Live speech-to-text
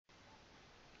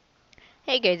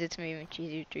Hey guys, it's me,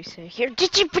 Cheesy3 here.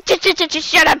 Just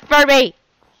shut up, Furby!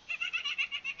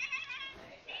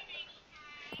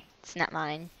 It's not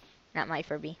mine. Not my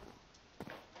Furby.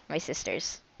 My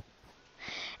sister's.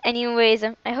 Anyways,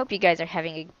 I hope you guys are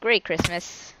having a great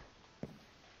Christmas.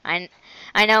 I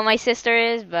know my sister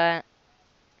is, but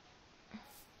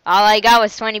all I got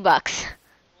was 20 bucks.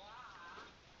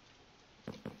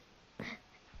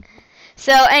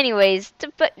 So anyways,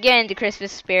 to get into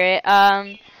Christmas spirit,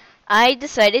 I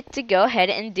decided to go ahead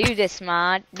and do this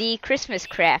mod, the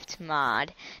ChristmasCraft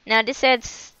mod. Now this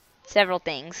adds several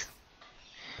things.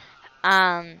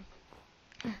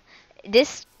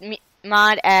 This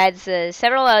mod adds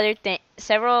several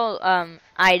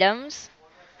items,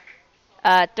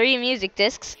 3 music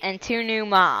discs, and 2 new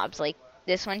mobs, like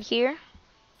this one here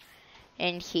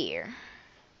and here.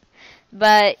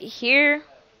 But here,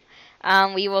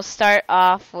 we will start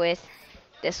off with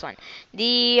this one,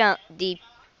 the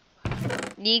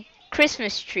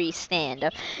Christmas tree stand.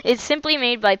 It's simply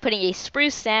made by putting a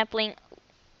spruce sapling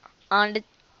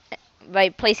by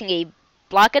placing a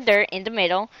block of dirt in the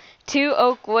middle, 2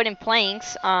 oak wooden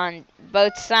planks on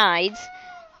both sides,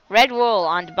 red wool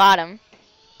on the bottom,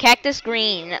 cactus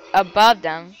green above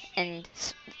them, and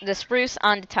the spruce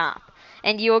on the top.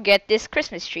 And you will get this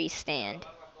Christmas tree stand.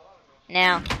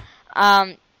 Now,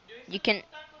 you can...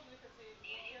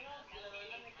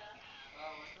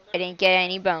 I didn't get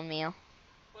any bone meal.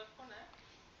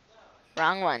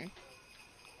 Wrong one.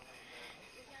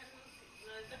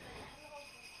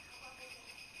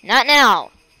 Not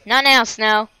now. Not now,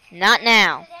 Snow. Not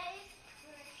now.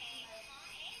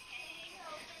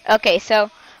 Okay,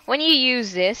 so when you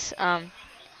use this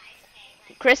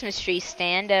Christmas tree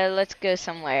stand, let's go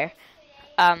somewhere.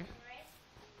 Right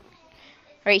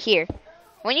here.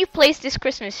 When you place this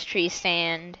Christmas tree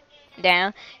stand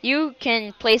down, you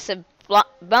can place a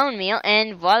bone meal,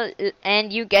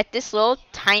 and you get this little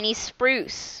tiny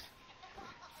spruce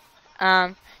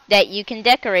that you can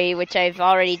decorate, which I've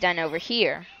already done over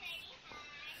here.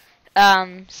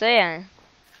 So yeah,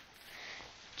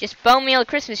 just bone meal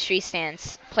Christmas tree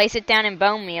stands. Place it down in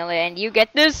bone meal, and you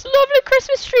get this lovely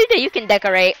Christmas tree that you can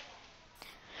decorate.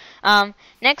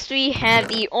 Next we have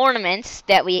the ornaments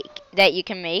that you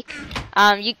can make.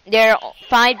 There are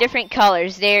 5 different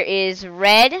colors. There is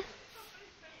red,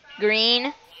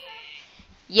 green,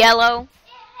 yellow,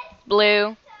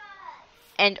 blue,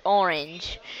 and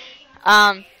orange.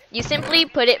 You simply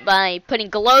put it by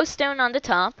putting glowstone on the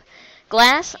top,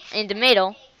 glass in the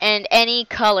middle, and any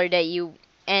color that you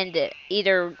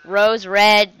either rose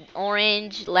red,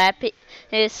 orange, lapis,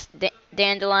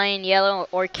 dandelion yellow,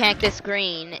 or cactus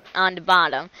green on the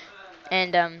bottom.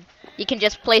 And you can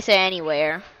just place it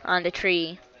anywhere on the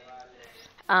tree.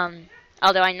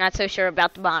 Although I'm not so sure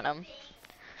about the bottom.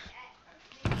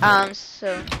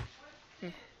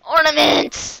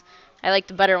 Ornaments! I like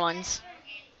the better ones.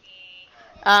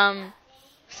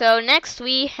 So next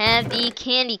we have the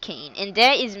candy cane, and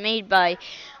that is made by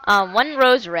 1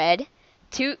 rose red,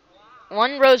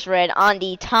 1 rose red on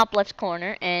the top left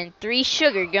corner, and 3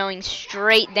 sugar going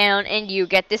straight down, and you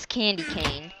get this candy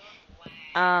cane.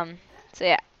 So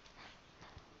yeah,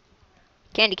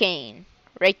 candy cane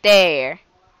right there.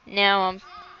 Now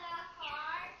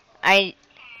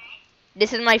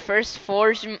this is my first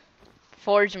forge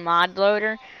mod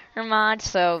loader mod,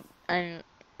 so I'm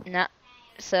not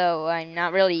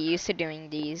really used to doing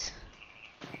these.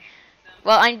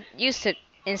 Well, I'm used to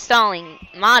installing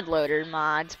mod loader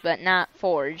mods, but not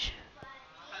forge.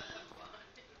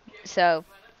 So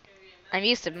I'm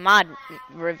used to mod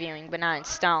reviewing, but not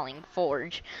installing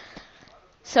forge.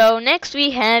 So next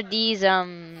we have these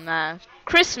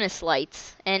Christmas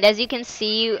lights, and as you can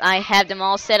see, I have them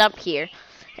all set up here.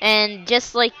 And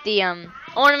just like the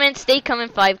ornaments, they come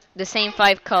in the same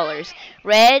 5 colors: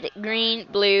 red, green,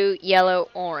 blue, yellow,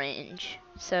 orange.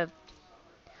 So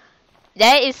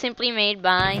that is simply made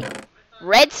by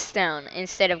redstone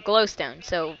instead of glowstone.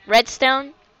 So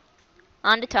redstone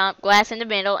on the top, glass in the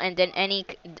middle, and then any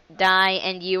dye,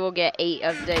 and you will get 8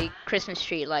 of the Christmas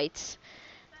tree lights.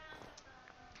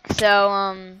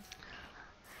 So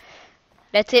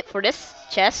that's it for this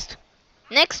chest.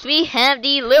 Next we have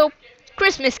the little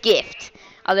Christmas gift,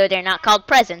 although they're not called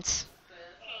presents.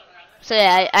 So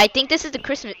yeah, I think this is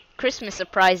the Christmas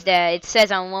surprise that it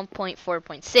says on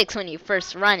 1.4.6 when you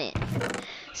first run it.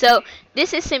 So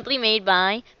this is simply made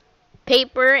by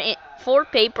 4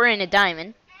 paper and a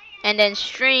diamond, and then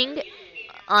string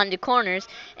on the corners,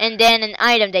 and then an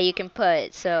item that you can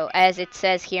put. So as it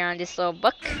says here on this little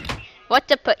book, what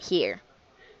to put here?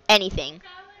 Anything.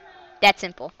 That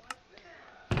simple.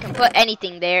 You can put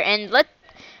anything there,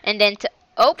 and then to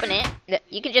open it,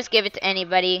 you can just give it to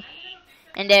anybody.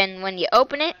 And then when you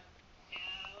open it,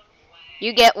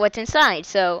 you get what's inside.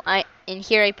 So in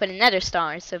here I put another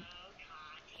star.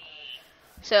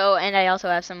 And I also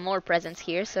have some more presents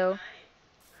here. So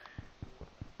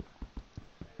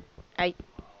I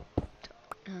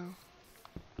oh.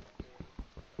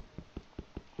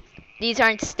 These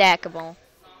aren't stackable,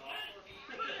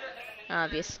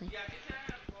 obviously.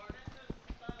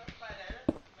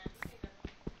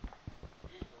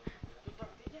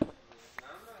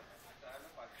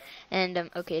 And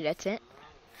okay, that's it.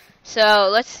 So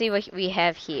let's see what we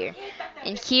have here.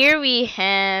 In here we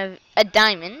have a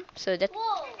diamond, so that's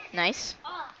nice.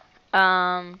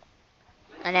 An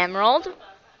emerald.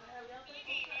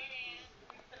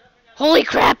 Holy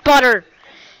crap, butter!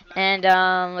 And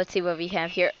let's see what we have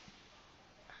here.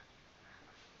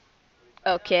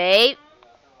 Okay.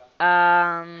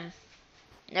 Um,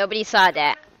 Nobody saw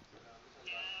that.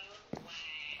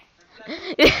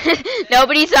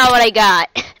 Nobody saw what I got.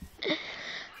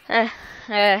 Oh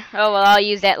well, I'll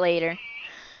use that later.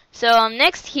 So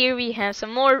next here we have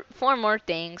four more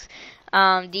things.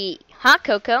 The hot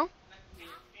cocoa,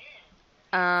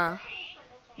 uh,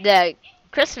 the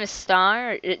Christmas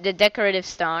star, the decorative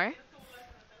star,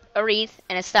 a wreath,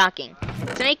 and a stocking.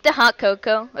 To make the hot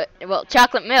cocoa, well,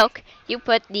 chocolate milk, you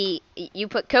put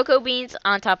cocoa beans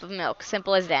on top of milk.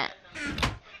 Simple as that.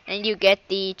 And you get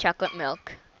the chocolate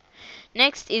milk.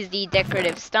 Next is the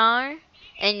decorative star,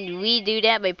 and we do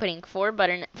that by putting 5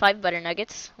 butter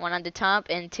nuggets, 1 on the top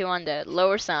and 2 on the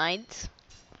lower sides.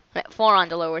 4 on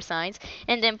the lower sides,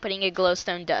 and then putting a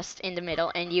glowstone dust in the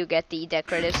middle, and you get the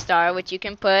decorative star, which you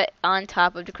can put on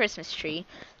top of the Christmas tree,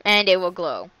 and it will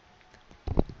glow.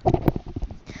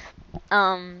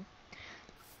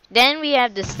 Then we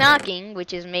have the stocking,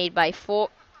 which is made by 4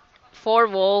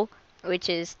 wool, which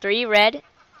is 3 red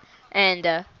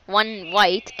and 1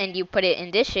 white, and you put it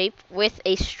in this shape with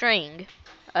a string.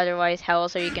 Otherwise, how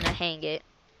else are you gonna hang it?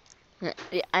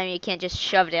 I mean, you can't just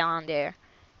shove it on there.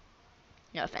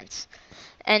 No offense.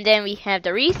 And then we have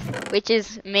the wreath, which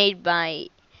is made by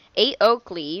 8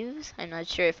 oak leaves. I'm not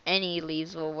sure if any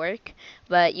leaves will work,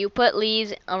 but you put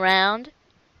leaves around,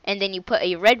 and then you put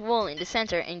a red wool in the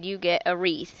center, and you get a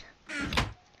wreath.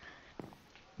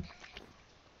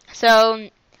 So,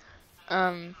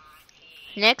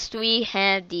 next we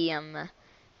have the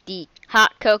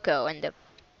hot cocoa and the.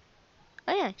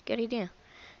 Oh yeah, good idea.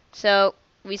 So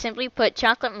we simply put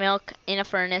chocolate milk in a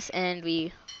furnace, and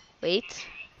we wait,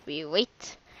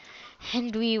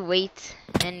 and we wait,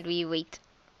 and we wait.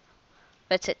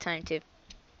 Let's set time to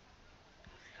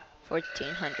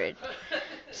 1400.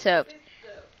 So,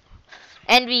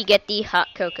 and we get the hot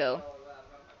cocoa.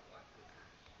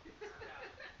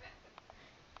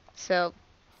 So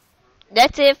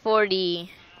that's it for the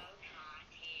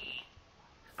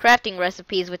crafting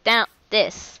recipes without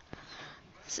this.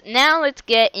 So now let's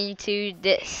get into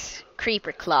this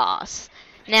creeper claws.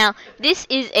 Now this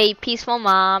is a peaceful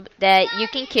mob that you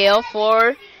can kill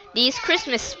for these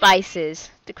Christmas spices.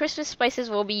 The Christmas spices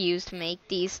will be used to make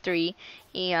these 3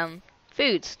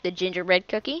 foods: the gingerbread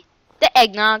cookie, the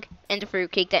eggnog, and the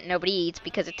fruitcake that nobody eats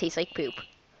because it tastes like poop.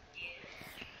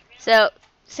 So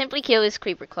simply kill this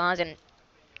creeper claws and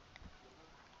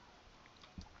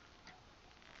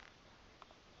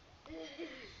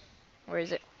where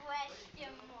is it?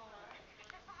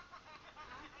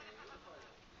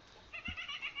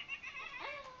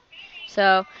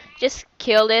 So just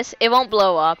kill this. It won't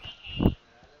blow up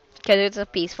because it's a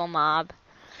peaceful mob.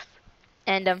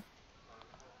 And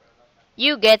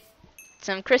you get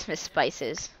some Christmas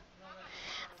spices.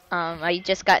 I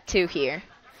just got 2 here.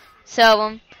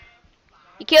 So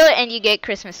you kill it and you get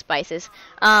Christmas spices.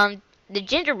 The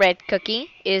gingerbread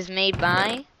cookie is made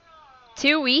by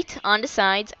 2 wheat on the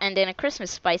sides and then a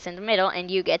Christmas spice in the middle, and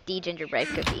you get the gingerbread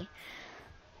cookie.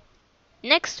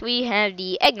 Next we have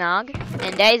the eggnog,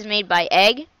 and that is made by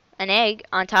an egg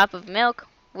on top of milk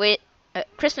with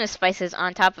Christmas spices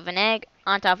on top of an egg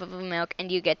on top of a milk,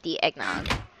 and you get the eggnog.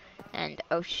 And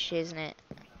oh shiznit.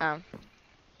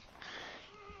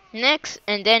 Next,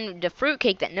 and then the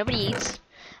fruitcake that nobody eats.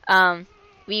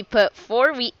 We put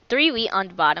 3 wheat on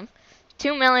the bottom,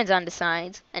 2 melons on the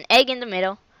sides, an egg in the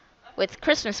middle, with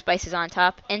Christmas spices on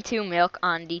top, and 2 milk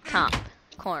on the top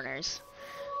corners.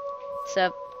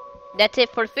 So that's it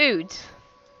for foods.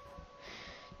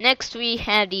 Next we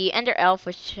have the Ender Elf,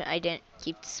 which I didn't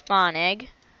keep the spawn egg.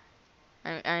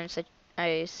 I'm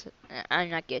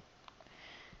not good.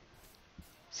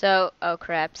 So oh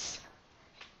craps.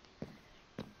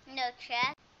 No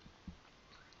chat.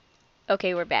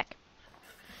 Okay, we're back.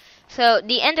 So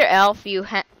the Ender Elf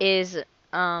is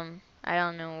I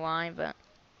don't know why, but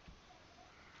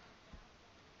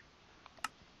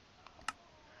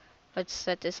Let's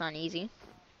set this on easy.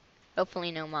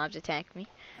 Hopefully no mobs attack me.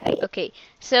 Okay,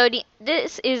 so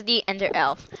this is the Ender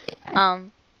Elf.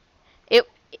 It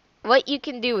what you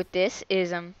can do with this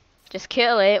is just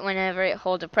kill it whenever it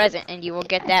holds a present, and you will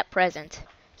get that present.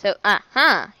 So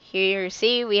here,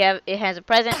 see, it has a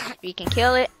present. You can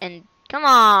kill it, and come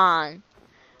on,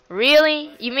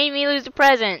 really? You made me lose the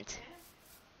present.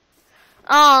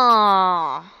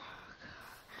 Oh,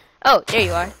 there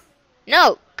you are.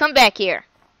 No, come back here.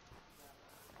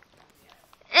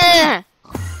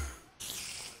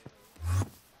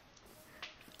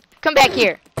 Come back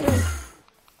here.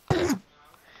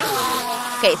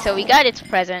 Okay, so we got its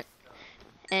present,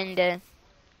 and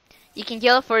you can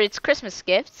kill it for its Christmas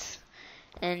gifts,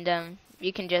 and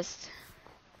you can just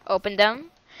open them,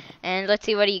 and let's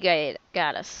see what he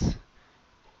got us.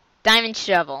 Diamond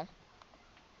shovel.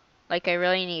 Like I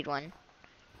really need one.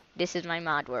 This is my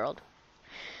mod world.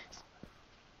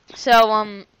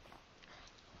 So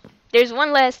there's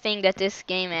one last thing that this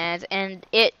game adds, and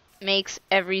it makes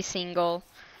every single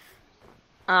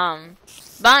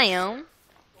biome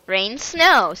rain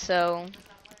snow. So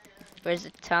where's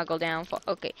the toggle down for?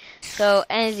 Okay, so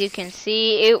as you can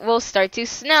see, it will start to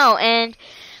snow, and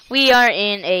we are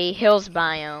in a hills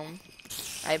biome,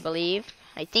 I believe.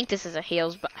 I think this is a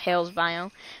hills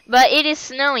biome, but it is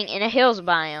snowing in a hills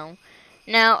biome.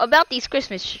 Now, about these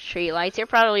Christmas tree lights, you're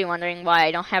probably wondering why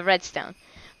I don't have redstone.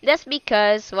 That's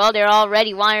because, well, they're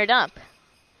already wired up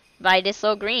by this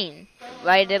little green,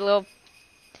 by the little,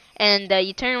 and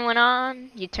you turn one on,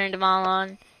 you turn them all on,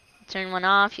 you turn one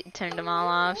off, you turn them all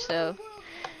off. So,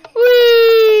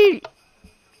 whee!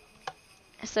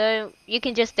 So you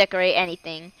can just decorate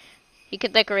anything. You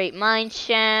can decorate mine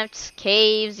shafts,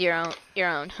 caves, your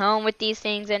own home with these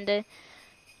things, and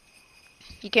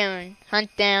you can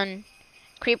hunt down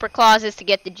creeper clauses to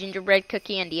get the gingerbread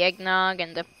cookie and the eggnog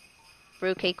and the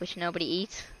fruitcake, which nobody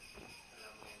eats.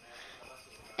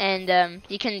 And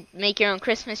you can make your own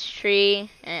Christmas tree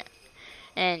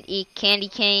and eat candy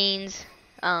canes.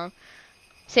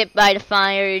 Sit by the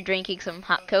fire drinking some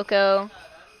hot cocoa.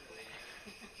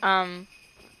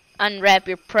 Unwrap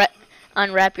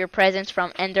your presents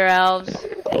from Ender Elves.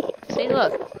 See,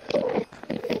 look.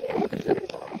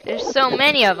 There's so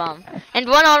many of them. And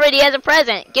one already has a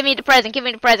present. Give me the present. Give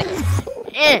me the present.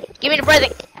 Give me the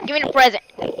present. Give me the present.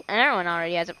 Another one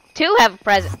already has two have a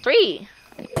present. 3.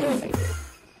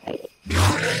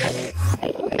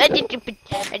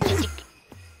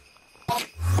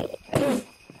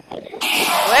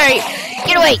 Where are you?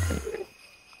 Get away!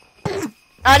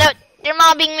 Oh no, they're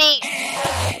mobbing me.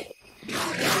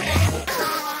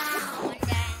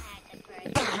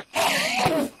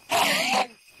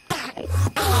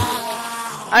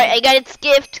 Alright, I got its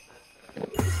gift.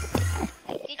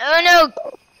 Oh no!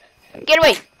 Get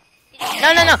away!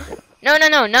 No, no, no! No, no,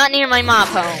 no, not near my mod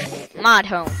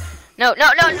home. No,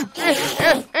 no, no, no!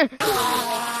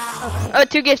 Oh,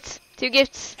 2 gifts. 2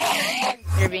 gifts.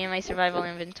 They're being my survival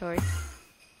inventory.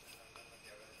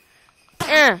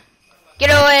 Get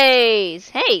away!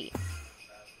 Hey!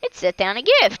 It set down a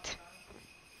gift.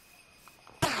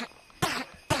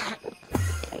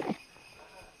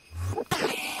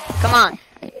 Come on.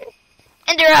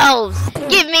 Ender Elves,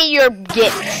 give me your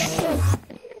gifts.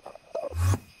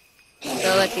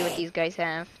 So let's see what these guys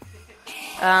have.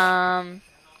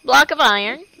 Block of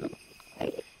iron.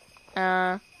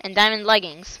 And diamond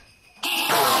leggings. Do you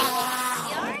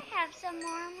already have some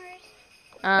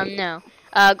armors? No.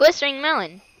 Glistering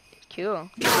melon. Cool.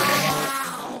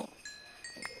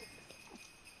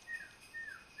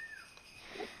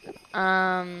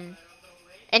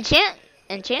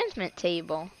 Enchantment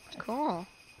table. Cool.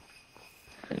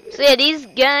 So yeah, these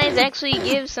guys actually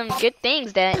give some good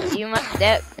things that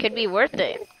that could be worth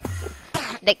it.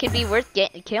 That could be worth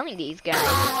killing these guys.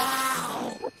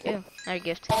 Ooh, another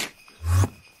gift.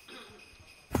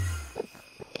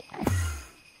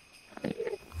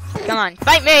 Come on,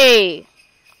 fight me!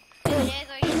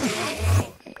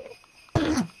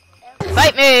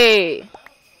 Fight me!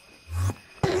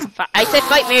 I said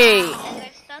fight me!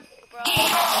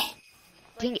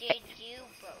 Dang it.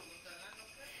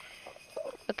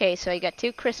 Okay, so I got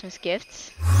 2 Christmas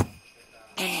gifts.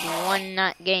 And 1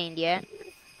 not gained yet.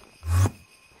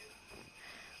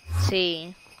 Let's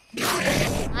see.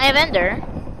 I have Ender.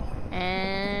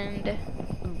 And a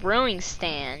brewing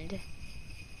stand.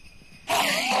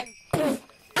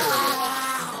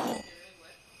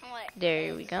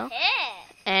 There we go.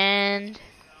 And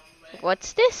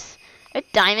what's this? A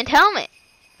diamond helmet.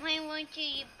 Why won't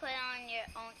you put on your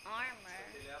own armor?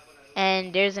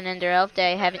 And there's an Ender Elf that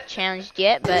I haven't challenged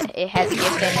yet, but it has a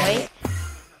gift anyway.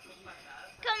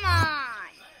 Come on.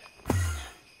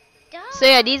 So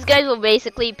yeah, these guys will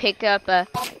basically pick up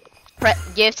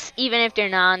gifts even if they're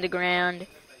not on the ground.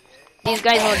 These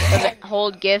guys will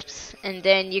hold gifts, and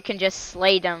then you can just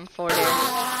slay them for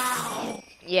their...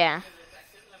 Yeah.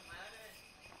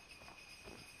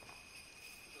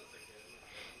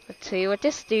 Let's see what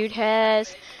this dude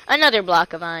has. Another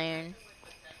block of iron.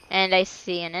 And I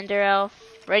see an ender elf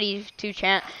ready to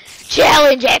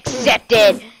challenge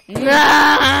accepted!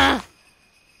 Nah!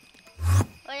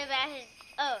 What about his...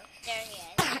 Oh, there he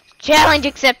is. Challenge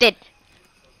accepted!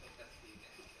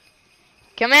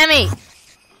 Come at me!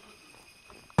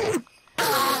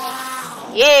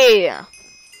 Yeah!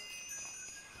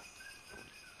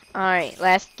 Alright,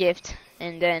 last gift,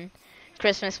 and then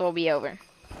Christmas will be over.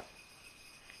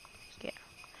 Yeah.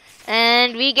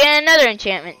 And we get another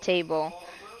enchantment table.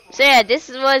 So yeah, this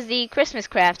was the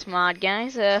ChristmasCraft mod,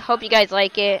 guys. Hope you guys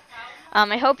like it.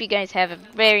 I hope you guys have a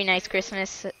very nice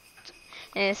Christmas.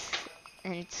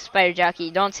 And Spider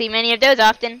Jockey, don't see many of those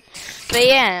often. But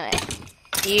yeah,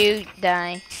 you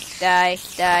die.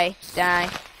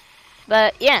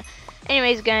 But yeah,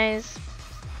 anyways, guys,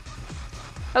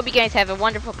 hope you guys have a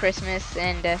wonderful Christmas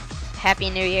and Happy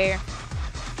New Year.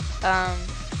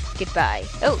 Goodbye.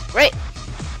 Oh, right,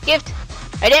 gift.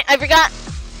 I forgot.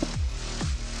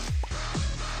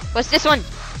 What's this one?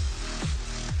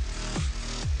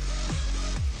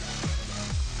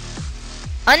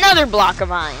 Another block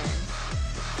of iron.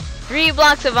 3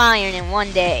 blocks of iron in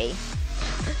one day.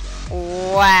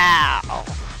 Wow.